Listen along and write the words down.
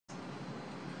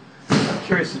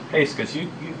curious at Pace, because you've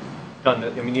done, I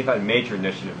mean, you've had a major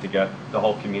initiative to get the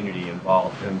whole community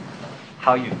involved, and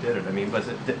how you did it. I mean, was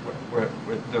it, were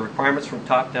the requirements from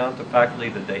top down to faculty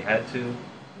that they had to?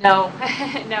 No,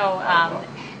 no.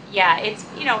 Yeah, it's,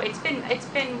 you know, it's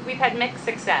been, we've had mixed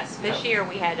success. This year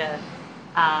we had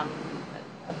a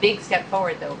big step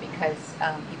forward though, because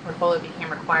ePortfolio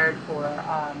became required for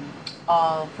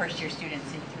all first-year students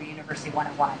through University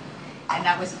 101. And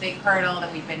that was a big hurdle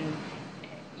that we've been,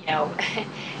 you know,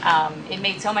 it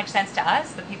made so much sense to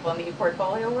us, the people in the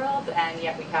ePortfolio world, and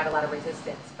yet we had a lot of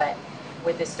resistance. But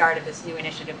with the start of this new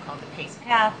initiative called the PACE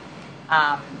Path,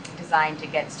 designed to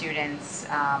get students,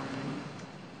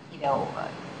 you know,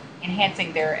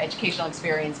 enhancing their educational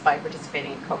experience by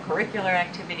participating in co-curricular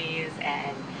activities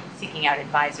and seeking out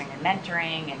advising and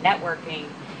mentoring and networking.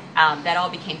 That all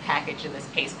became packaged in this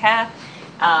PACE Path,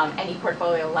 and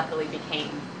ePortfolio luckily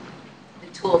became the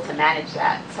tool to manage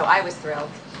that. So I was thrilled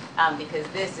because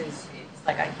it's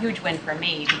like a huge win for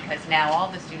me, because now all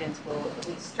the students will at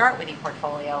least start with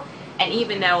ePortfolio, and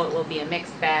even though it will be a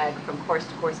mixed bag from course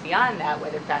to course beyond that,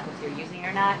 whether faculty are using it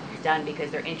or not, it's done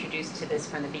because they're introduced to this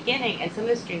from the beginning, and some of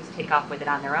the students take off with it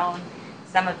on their own.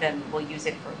 Some of them will use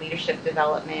it for leadership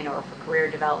development or for career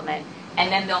development,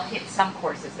 and then they'll hit some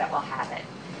courses that will have it.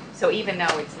 So even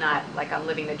though it's not like I'm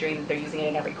living the dream that they're using it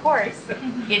in every course,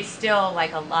 it's still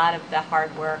like a lot of the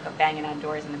hard work of banging on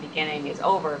doors in the beginning is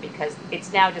over, because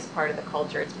it's now just part of the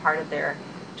culture. It's part of their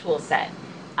tool set.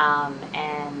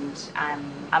 And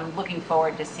I'm looking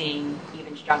forward to seeing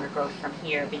even stronger growth from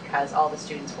here, because all the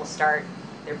students will start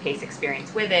their PACE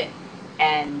experience with it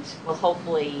and will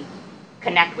hopefully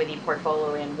connect with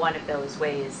ePortfolio in one of those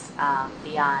ways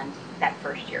beyond that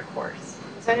first year course.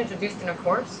 Is that introduced in a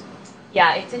course?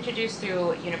 Yeah, it's introduced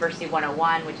through University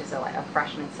 101, which is a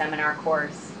freshman seminar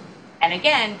course. And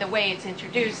again, the way it's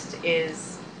introduced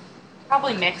is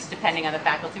probably mixed depending on the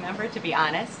faculty member, to be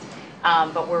honest.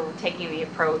 But we're taking the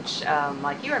approach,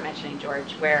 like you were mentioning,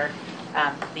 George, where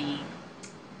the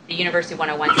University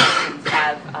 101 sections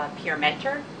have a peer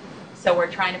mentor. So we're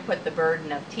trying to put the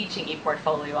burden of teaching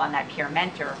ePortfolio on that peer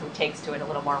mentor who takes to it a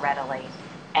little more readily,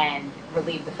 and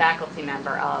relieve the faculty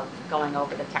member of going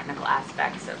over the technical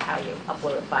aspects of how you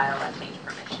upload a file and change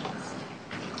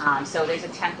permissions. So there's a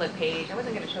template page. I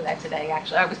wasn't going to show that today,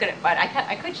 actually. I was going to, but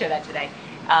I could show that today.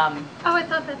 Oh, I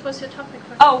thought that was your topic.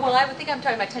 Oh, well, I would think I'm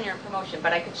talking about tenure and promotion,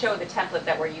 but I could show the template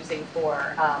that we're using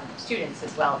for students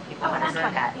as well, if people want to see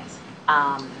that. Yes.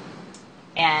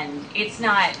 And it's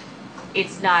not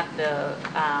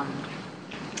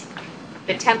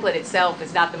the template itself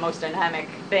is not the most dynamic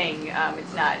thing.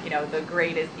 It's not, you know, the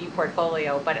greatest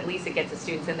ePortfolio, but at least it gets the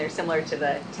students in there, similar to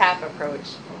the TAP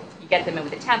approach. You get them in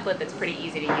with a template that's pretty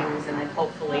easy to use, and then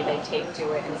hopefully they take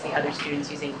to it and see other students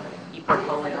using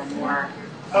ePortfolio more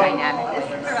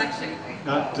dynamically.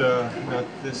 Not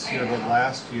this year, but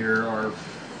last year, our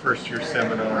first year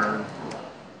seminar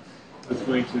was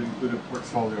going to include a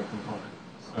portfolio component.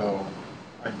 So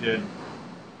I did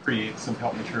create some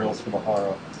help materials for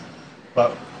Mahara.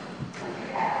 But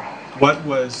what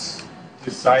was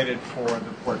decided for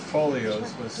the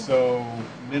portfolios was so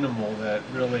minimal that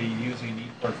really using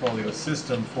ePortfolio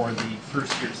system for the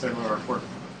first year seminar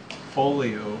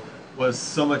portfolio was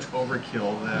so much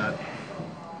overkill that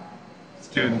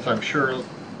students, I'm sure,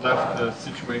 left the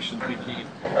situation thinking,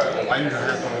 why do I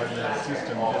have to learn that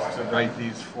system just to write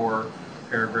these 4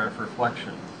 paragraph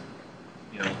reflections?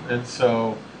 You know, and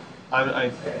so I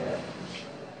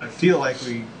feel like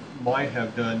we might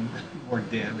have done more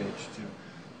damage to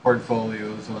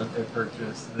portfolios on their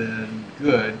purchase than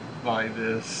good by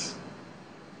this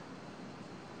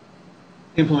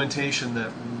implementation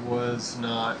that was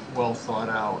not well thought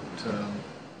out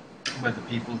by the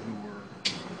people who were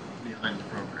behind the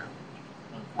program,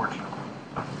 unfortunately.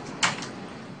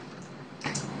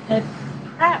 At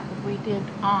Pratt, we did,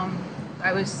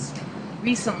 I was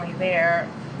recently there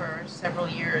for several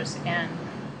years, and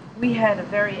we had a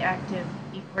very active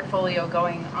ePortfolio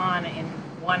going on in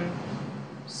one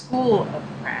school of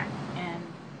Pratt, and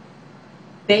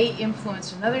they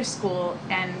influenced another school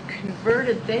and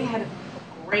converted. They had a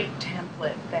great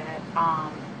template that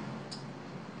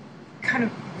kind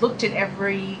of looked at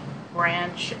every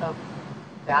branch of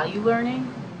value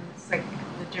learning. It's like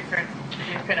the different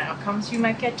outcomes you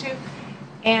might get to,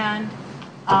 and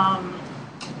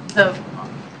the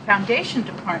foundation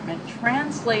department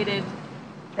translated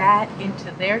that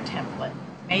into their template,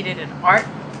 made it an art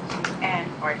and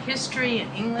art history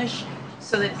and English,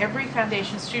 so that every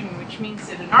foundation student, which means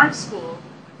that in art school,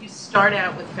 you start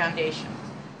out with foundation.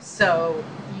 So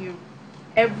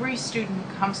every student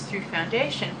who comes through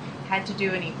foundation had to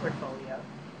do an ePortfolio.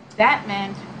 That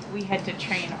meant we had to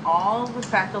train all the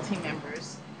faculty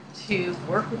members to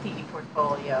work with the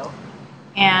ePortfolio.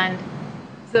 And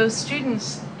those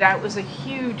students, that was a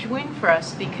huge win for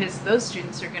us because those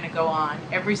students are going to go on,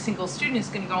 every single student is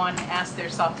going to go on and ask their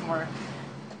sophomore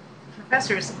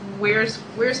professors, where's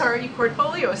our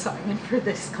ePortfolio assignment for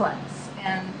this class?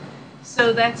 And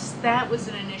so that was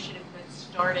an initiative that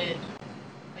started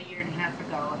a year and a half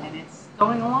ago, and it's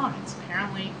going along. It's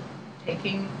apparently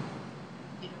taking,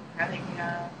 having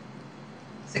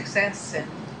success, and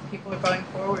people are going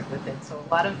forward with it. So a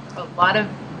lot of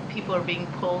people are being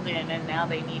pulled in, and now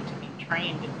they need to be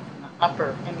trained in the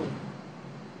upper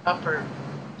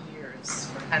years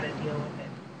for how to deal with it.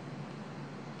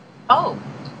 Oh,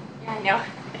 Yeah, I know.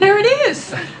 there it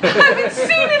is. I haven't seen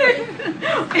it in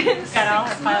Got all her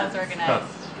 6 files months. organized.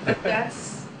 But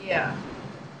that's, yeah.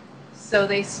 So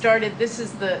they started, this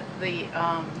is the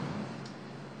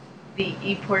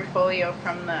ePortfolio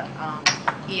from the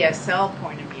ESL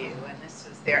point of view, and this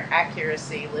was their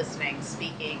accuracy, listening,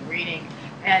 speaking, reading,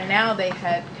 and now they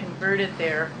had converted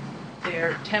their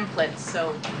templates.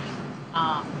 So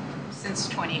since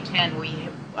 2010, we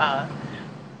have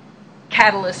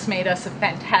Catalyst made us a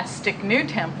fantastic new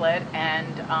template,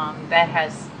 and that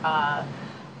has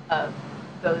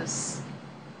those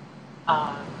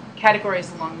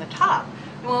categories along the top.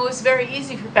 Well, it was very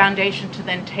easy for Foundation to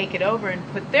then take it over and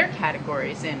put their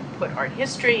categories in, put art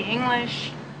history,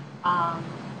 English,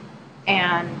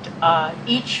 and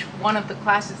each one of the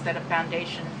classes that a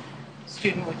Foundation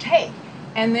student would take.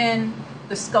 And then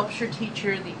the sculpture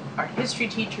teacher, the art history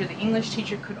teacher, the English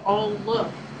teacher could all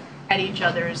look at each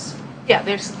other's. Yeah,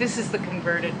 this is the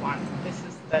converted one. This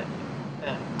is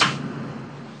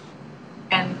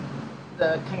and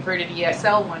the converted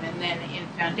ESL one. And then in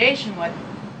Foundation, what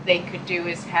they could do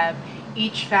is have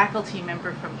each faculty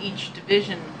member from each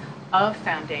division of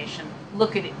Foundation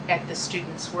look at the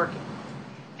students working.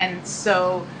 And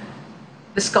so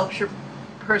the sculpture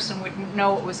person would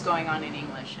know what was going on in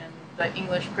English, and the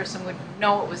English person would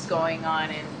know what was going on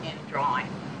in drawing.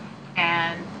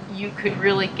 And you could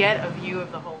really get a view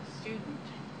of the whole student.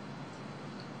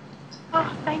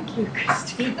 Oh, thank you,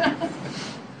 Christina.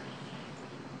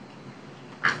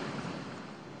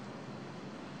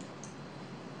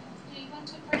 Do you want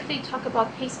to briefly talk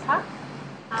about Pace Path?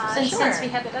 Sure. Since we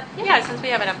have it up here? Yeah, since we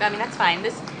have it up, I mean, that's fine.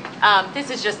 This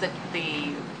is just the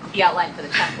outline for the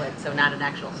template, so not an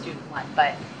actual student one.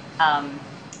 But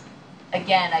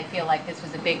again, I feel like this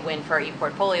was a big win for our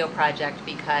ePortfolio project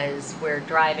because we're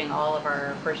driving all of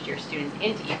our first-year students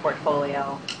into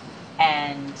ePortfolio,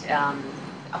 and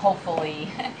hopefully,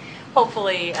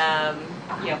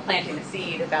 planting the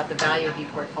seed about the value of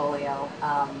ePortfolio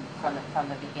from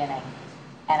the beginning.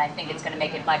 And I think it's going to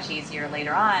make it much easier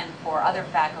later on for other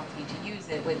faculty to use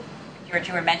it. With George,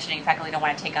 you were mentioning faculty don't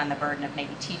want to take on the burden of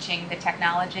maybe teaching the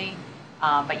technology,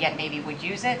 but yet maybe would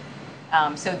use it.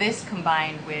 So this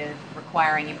combined with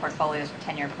requiring ePortfolios for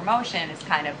tenure and promotion is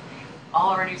kind of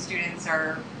all of our new students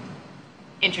are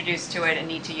introduced to it and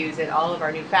need to use it. All of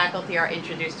our new faculty are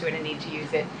introduced to it and need to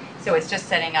use it. So it's just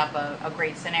setting up a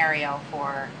great scenario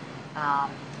for,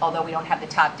 although we don't have the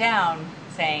top down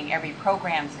saying every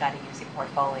program's got to use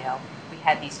ePortfolio, we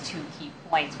had these two key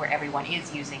points where everyone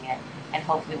is using it, and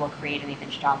hopefully we'll create an even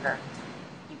stronger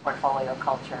ePortfolio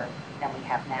culture than we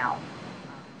have now.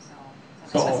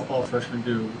 So all freshmen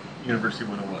do University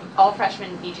 101? All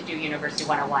freshmen need to do University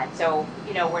 101. So,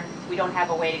 we don't have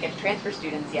a way to get to transfer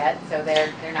students yet, so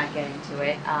they're not getting to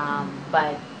it.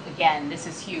 But again, this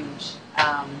is huge,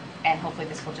 and hopefully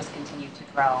this will just continue to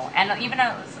grow. And even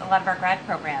a lot of our grad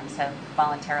programs have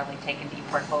voluntarily taken to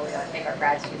ePortfolio. I think our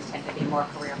grad students tend to be more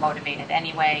career motivated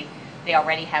anyway. They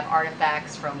already have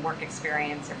artifacts from work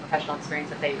experience or professional experience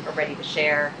that they are ready to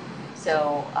share.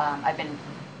 So I've been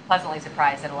pleasantly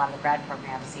surprised that a lot of the grad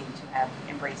programs seem to have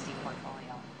embraced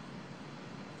ePortfolio.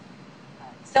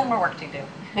 Still more work to do,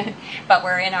 but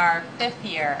we're in our 5th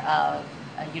year of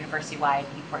a university-wide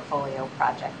ePortfolio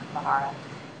project with Mahara,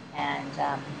 and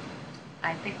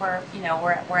I think we're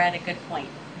at a good point.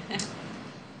 Yeah.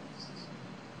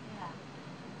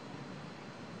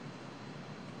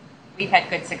 We've had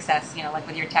good success, like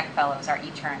with your tech fellows, our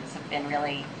e-turns have been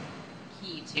really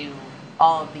key to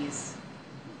all of these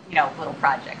little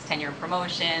projects, tenure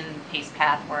promotion, PACE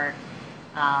path work.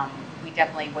 We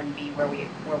definitely wouldn't be where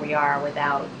we are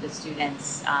without the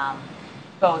students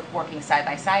both working side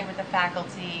by side with the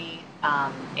faculty,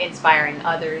 inspiring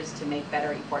others to make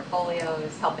better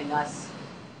ePortfolios, helping us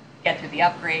get through the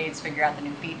upgrades, figure out the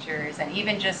new features, and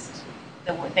even just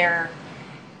how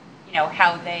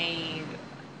they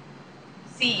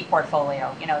see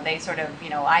ePortfolio. They sort of,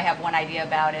 I have one idea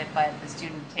about it, but the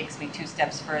student takes me 2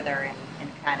 steps further and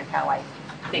kind of how I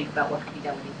think about what could be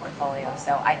done with ePortfolio.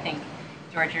 So I think,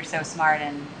 George, you're so smart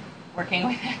and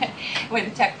working with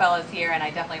the tech fellows here, and I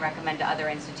definitely recommend to other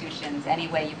institutions, any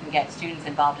way you can get students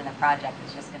involved in the project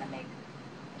is just going to make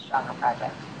a stronger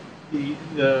project.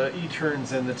 The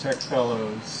e-turns and the tech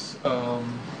fellows, I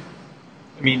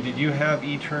mean, did you have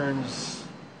e-turns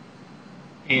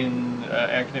in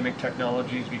academic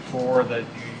technologies before that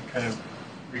you kind of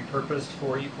repurposed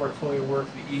for ePortfolio work?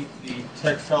 The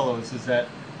tech fellows, is that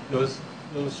those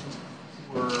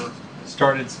were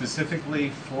started specifically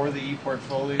for the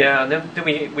ePortfolio? Yeah, and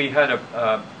then we had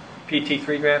a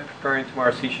PT3 grant preparing to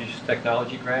our CC's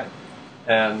technology grant,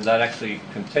 and that actually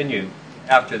continued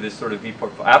after this sort of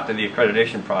after the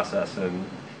accreditation process, and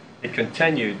it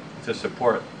continued to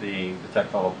support the Tech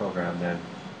Fellow program then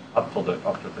up to the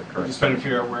I'm current. just trying to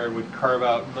figure out where it would carve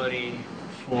out money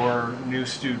for new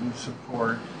student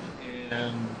support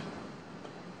and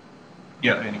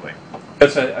yeah, anyway.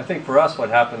 Because I think for us what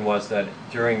happened was that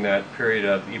during that period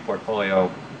of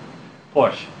ePortfolio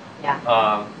push, Yeah.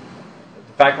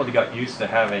 the faculty got used to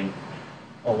having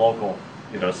a local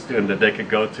student that they could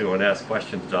go to and ask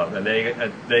questions of, and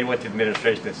they went to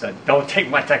administration and said, "Don't take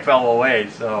my tech fellow away."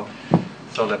 So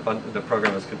the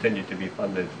program has continued to be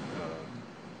funded.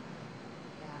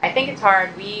 I think it's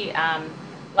hard.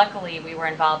 Luckily, we were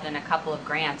involved in a couple of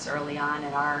grants early on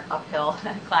in our uphill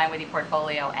climb with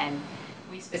ePortfolio, and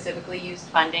we specifically used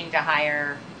funding to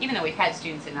hire, even though we've had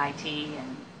students in IT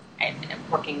and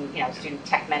working, student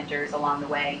tech mentors along the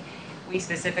way, we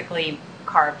specifically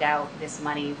carved out this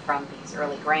money from these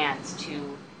early grants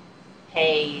to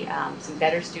pay some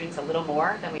better students a little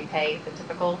more than we pay the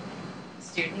typical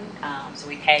student. So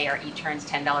we pay our e-turns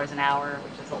 $10 an hour,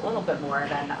 which is a little bit more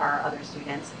than our other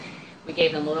students. We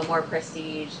gave them a little more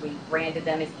prestige. We branded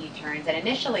them as e-turns, and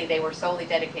initially they were solely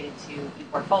dedicated to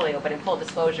ePortfolio, but in full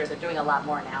disclosure, they're doing a lot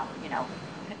more now,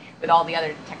 with all the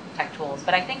other tech tools.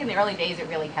 But I think in the early days, it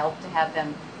really helped to have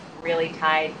them really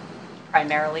tied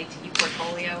primarily to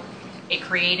ePortfolio. It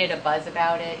created a buzz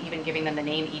about it, even giving them the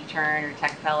name e-turn or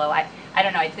tech fellow. I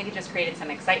don't know, I think it just created some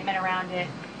excitement around it,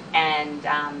 and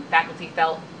faculty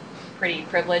felt pretty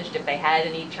privileged if they had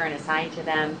an e-turn assigned to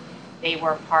them. They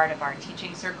were part of our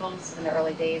teaching circles in the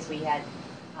early days. We had,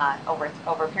 over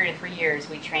a period of 3 years,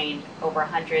 we trained over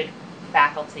 100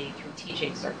 faculty through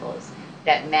teaching circles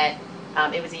that met.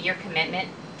 It was a year commitment.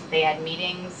 They had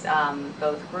meetings,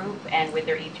 both group and with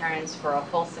their e-turns for a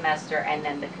full semester, and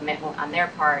then the commitment on their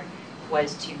part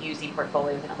was to use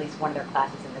ePortfolios in at least one of their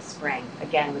classes in the spring.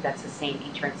 Again, that's the same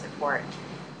e-turn support.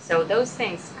 So those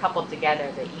things coupled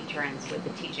together, the e-turns with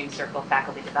the teaching circle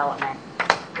faculty development,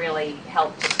 really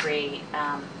helped to create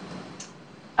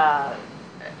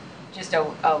just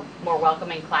a more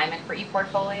welcoming climate for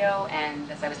ePortfolio. And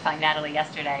as I was telling Natalie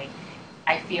yesterday,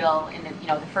 I feel in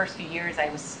the first few years I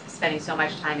was spending so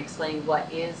much time explaining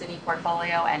what is an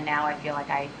ePortfolio, and now I feel like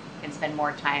I can spend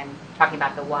more time talking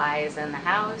about the whys and the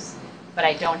hows, but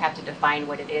I don't have to define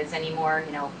what it is anymore.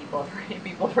 People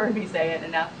have heard me say it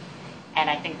enough, and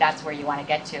I think that's where you want to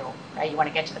get to, right? You want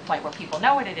to get to the point where people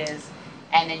know what it is,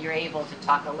 and then you're able to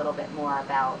talk a little bit more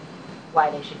about why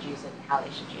they should use it and how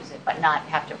they should use it, but not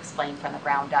have to explain from the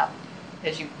ground up,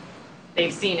 because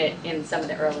they've seen it in some of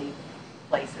the early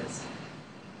places.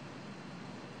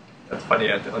 That's funny,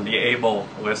 on the ABLE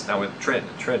list now with Trent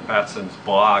Patson's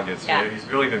blog, he's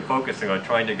really been focusing on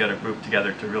trying to get a group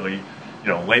together to really,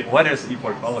 what is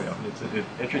ePortfolio? It's an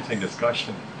interesting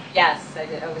discussion. Yes,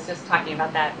 I was just talking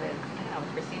about that with,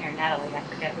 Christina or Natalie, I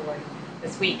forget who was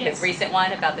this week, his recent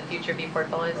one about the future of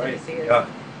ePortfolios. Right.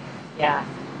 Yeah.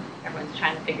 Everyone's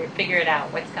trying to figure it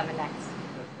out, what's coming next.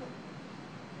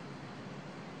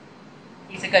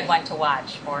 He's a good one to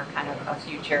watch for kind of a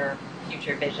future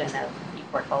vision of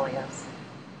ePortfolios.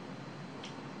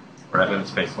 For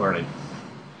evidence-based learning.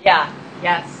 Yeah,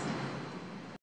 yes.